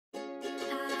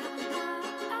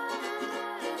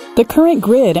The current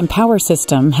grid and power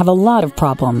system have a lot of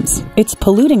problems. It's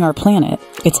polluting our planet,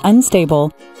 it's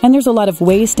unstable, and there's a lot of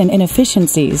waste and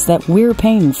inefficiencies that we're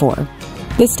paying for.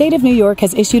 The state of New York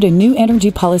has issued a new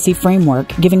energy policy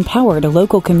framework giving power to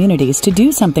local communities to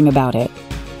do something about it.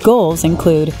 Goals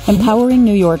include empowering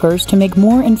New Yorkers to make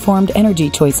more informed energy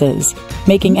choices,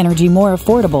 making energy more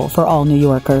affordable for all New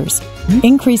Yorkers,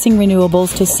 increasing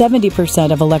renewables to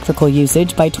 70% of electrical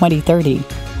usage by 2030,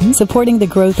 supporting the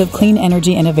growth of clean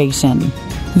energy innovation.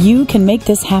 You can make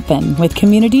this happen with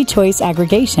Community Choice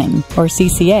Aggregation, or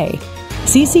CCA.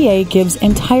 CCA gives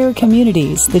entire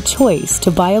communities the choice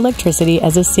to buy electricity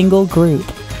as a single group.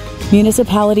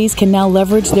 Municipalities can now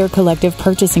leverage their collective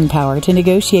purchasing power to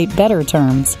negotiate better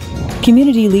terms.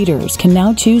 Community leaders can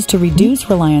now choose to reduce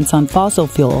reliance on fossil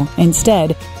fuel,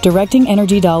 instead directing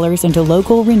energy dollars into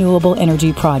local renewable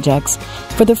energy projects.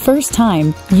 For the first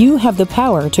time, you have the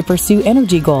power to pursue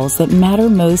energy goals that matter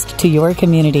most to your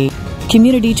community.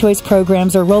 Community choice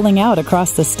programs are rolling out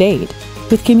across the state.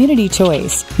 With Community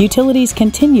Choice, utilities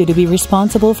continue to be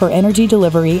responsible for energy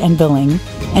delivery and billing,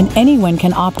 and anyone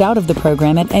can opt out of the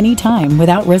program at any time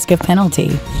without risk of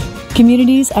penalty.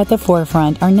 Communities at the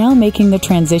forefront are now making the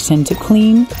transition to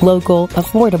clean, local,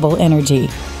 affordable energy.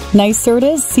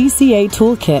 NYSERDA's CCA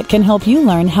Toolkit can help you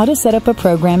learn how to set up a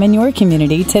program in your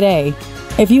community today.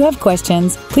 If you have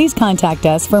questions, please contact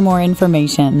us for more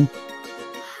information.